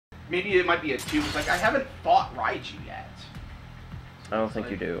maybe it might be a 2. It's like, I haven't fought Raiju yet. I don't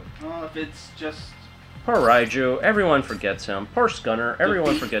think you do. Well, if it's just... Poor Raiju. Everyone forgets him. Poor Scunner.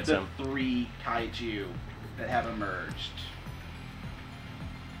 Everyone forgets him. The 3 kaiju that have emerged.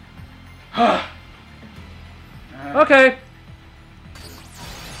 Okay.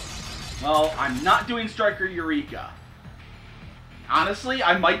 Well, I'm not doing Striker Eureka. Honestly,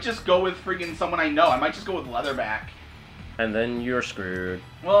 I might just go with friggin' someone I know. I might just go with Leatherback. And then you're screwed.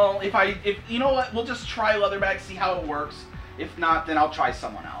 Well, if you know what, we'll just try Leatherback, see how it works. If not, then I'll try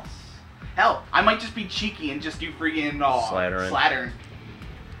someone else. Hell, I might just be cheeky and just do friggin' Slattern.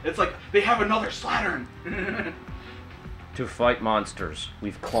 It's like, they have another Slattern. To fight monsters.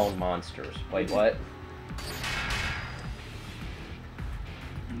 We've cloned monsters. Wait, what?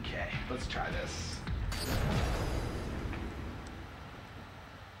 Okay, let's try this.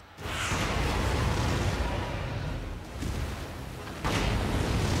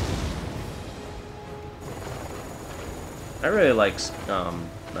 I really like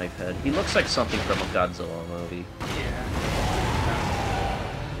Knifehead. He looks like something from a Godzilla movie. Yeah.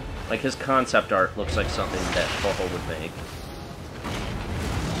 Like, his concept art looks like something that Toho would make.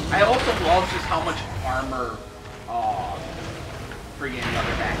 I also love just how much armor friggin'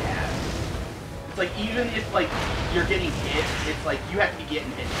 Leatherback has. It's like, even if, like, you're getting hit, it's like, you have to be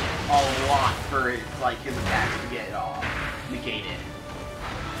getting hit a lot for it, like, his attacks to get negated.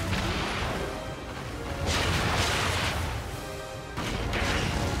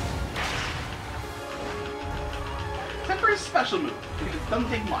 Except for his special move, because it doesn't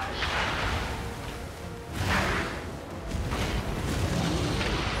take much.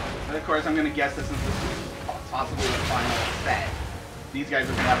 And of course, I'm going to guess that since this is possibly the final set, these guys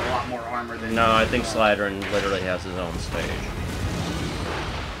are going to have a lot more armor than... No, I think Slattern literally has his own stage.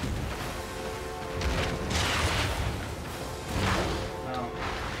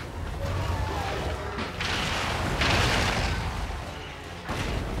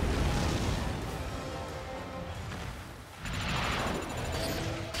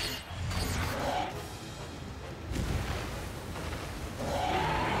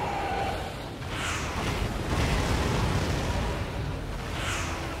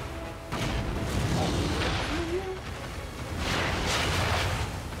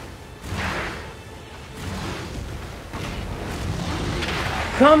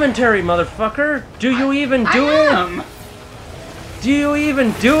 Commentary, motherfucker! Do you even do it? Do you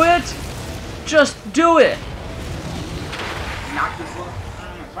even do it? Just do it! Knock this one.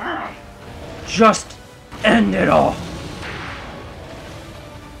 Just end it all!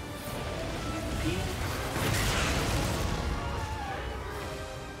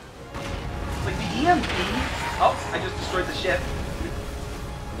 Like the EMP. Oh, I just destroyed the ship.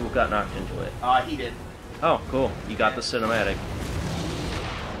 Who got knocked into it? He did. Oh, cool. You got the cinematic.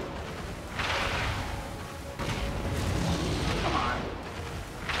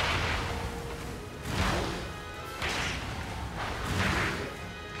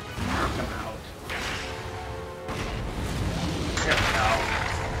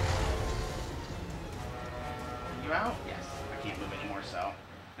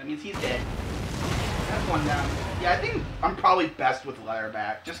 He's dead. That's one down. Yeah, I think I'm probably best with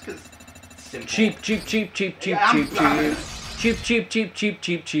Leatherback, just because it's simple. Cheap.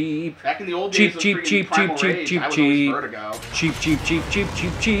 Back in the old days of Primal Rage, I was always Vertigo. Cheap.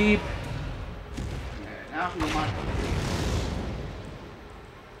 Now who am I?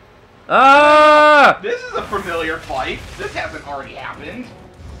 Ah! This is a familiar fight. This hasn't already happened.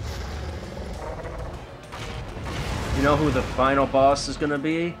 You know who the final boss is gonna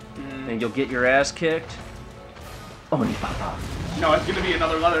be? And you'll get your ass kicked? Onibaba. No, it's gonna be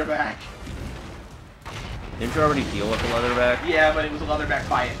another Leatherback. Didn't you already deal with the Leatherback? Yeah, but it was a Leatherback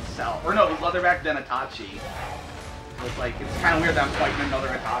by itself. Or no, it was Leatherback then Itachi. So it's like, it's kind of weird that I'm fighting another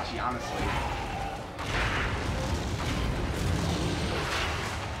Itachi, honestly.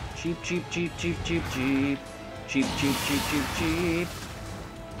 Cheap.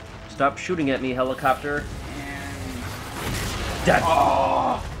 Stop shooting at me, helicopter. Dead.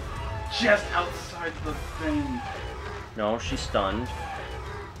 Oh, just outside the thing. No, she's stunned.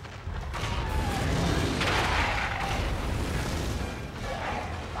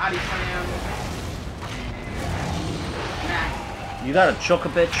 Body slam. Nah. You got a choke a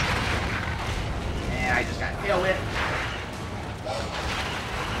bitch. And I just got tail whip.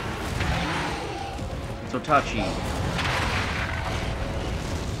 So Tachi.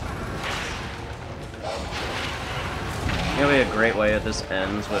 Maybe a great way that this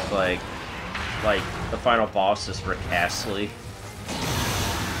ends with like the final boss is Rick Astley.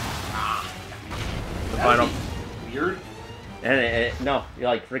 The final weird. And no,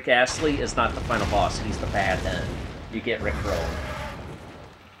 like, Rick Astley is not the final boss. He's the bad end. You get Rickrolled.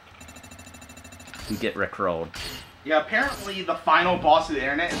 You get Rickrolled. Yeah, apparently the final boss of the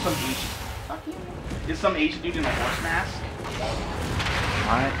internet is some Asian dude in a horse mask.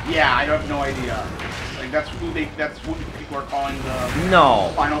 What? Yeah, I have no idea. Like that's what people are calling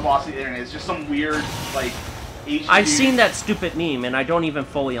the final boss of the internet. It's just some weird like Asian I've dude. seen that stupid meme and I don't even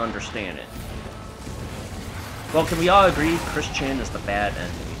fully understand it. Well, can we all agree Chris Chan is the bad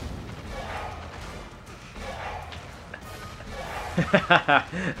enemy?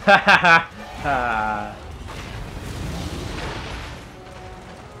 Oh.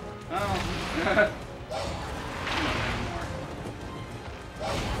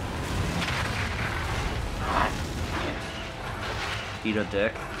 Eat a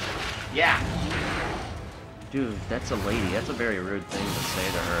dick? Yeah. Dude, that's a lady. That's a very rude thing to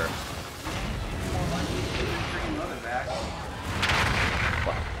say to her.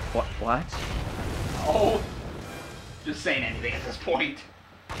 What? Oh. Just saying anything at this point.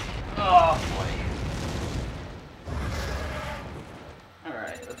 Oh, boy.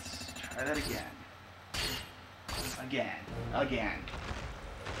 Alright, let's try that again. Again.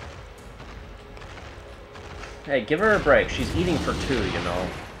 Hey, give her a break. She's eating for two, you know.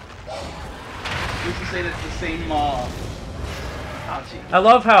 Who's to say that's the same, I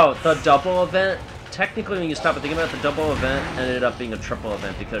love how the double event, technically when you stop and think about it, the double event ended up being a triple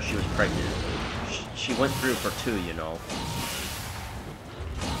event because she was pregnant. She went through for two, you know.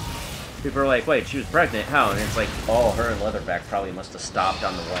 People are like, wait, she was pregnant? How? And it's like, oh, her and Leatherback probably must have stopped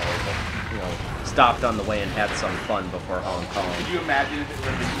on the way, stopped on the way and had some fun before Hong Kong. Could you imagine if it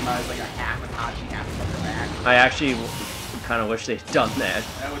was like a half Itachi, half Leatherback? I actually kind of wish they'd done that.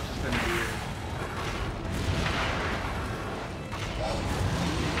 That would just been weird.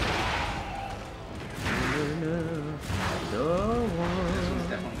 This one's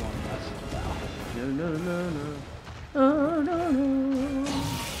definitely going less No.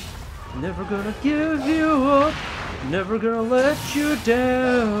 Never gonna give you up. Never gonna let you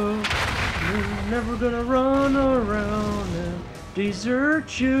down. Never gonna run around and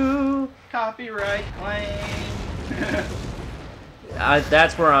desert you. Copyright claim.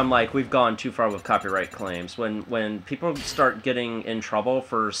 That's where I'm like, we've gone too far with copyright claims. When people start getting in trouble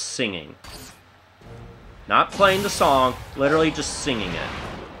for singing. Not playing the song, literally just singing it.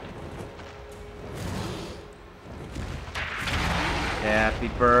 Happy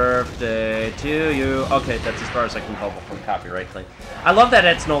birthday to you. Okay, that's as far as I can go from copyright claim. I love that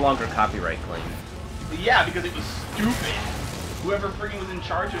it's no longer copyright claim. Yeah, because it was stupid. Whoever freaking was in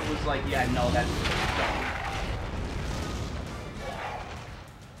charge of it was like, yeah, no, that's dumb.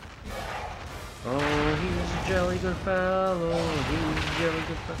 Oh, he's a jolly good fellow. He's a jolly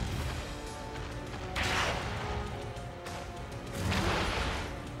good fellow.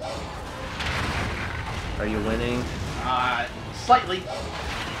 Are you winning? Slightly.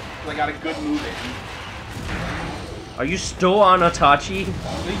 I got a good move in. Are you still on Itachi?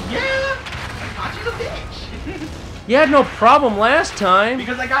 Yeah! Itachi's a bitch! You had no problem last time.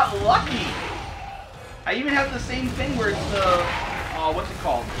 Because I got lucky! I even have the same thing where it's the... what's it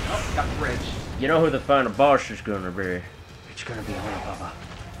called? Oh, got the bridge. You know who the final boss is gonna be. It's gonna be Baba.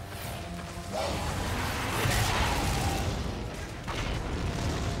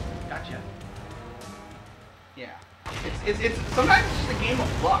 Gotcha. Yeah. It's sometimes it's just a game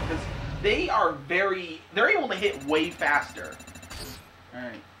of luck, because they're able to hit way faster.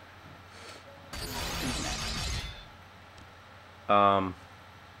 Alright.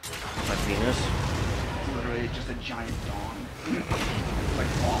 My penis? It's literally just a giant dong. Like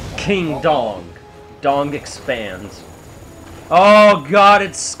awful. King Dong. Dong expands. Oh god,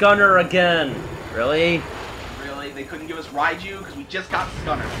 it's Scunner again. Really? Really? They couldn't give us Raiju because we just got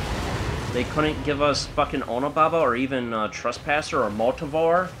Scunner. They couldn't give us fucking Onababa or even Trespasser or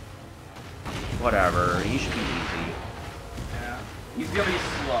Multivore? Whatever, he should be easy. Yeah. He's gonna be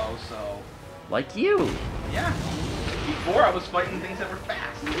slow, so... Like you! Yeah. Before I was fighting things that were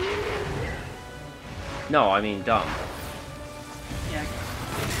fast. No, I mean dumb. Yeah,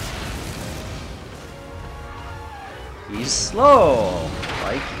 He's slow!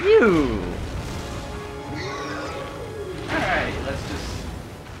 Like you! Alright, let's just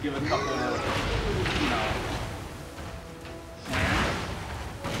give a couple,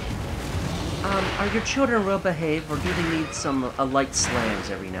 Are your children well behaved, or do they need some light slams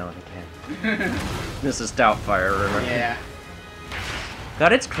every now and again? Mrs. Doubtfire, remember? Yeah.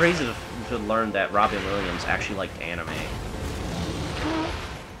 God, it's crazy to learn that Robin Williams actually liked anime.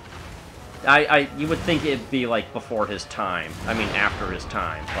 You would think it'd be, like, before his time. I mean, after his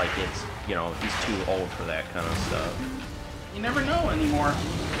time. Like, it's, he's too old for that kind of stuff. You never know anymore.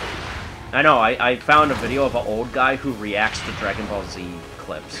 I know, I found a video of an old guy who reacts to Dragon Ball Z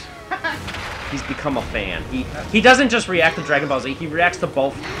clips. He's become a fan. He doesn't just react to Dragon Ball Z, he reacts to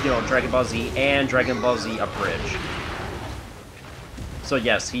both, you know, Dragon Ball Z and Dragon Ball Z Abridged. So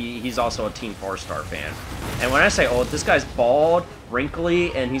yes, he's also a Team 4-Star fan. And when I say old, this guy's bald,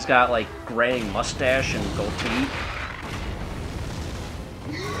 wrinkly, and he's got, like, graying mustache and goatee.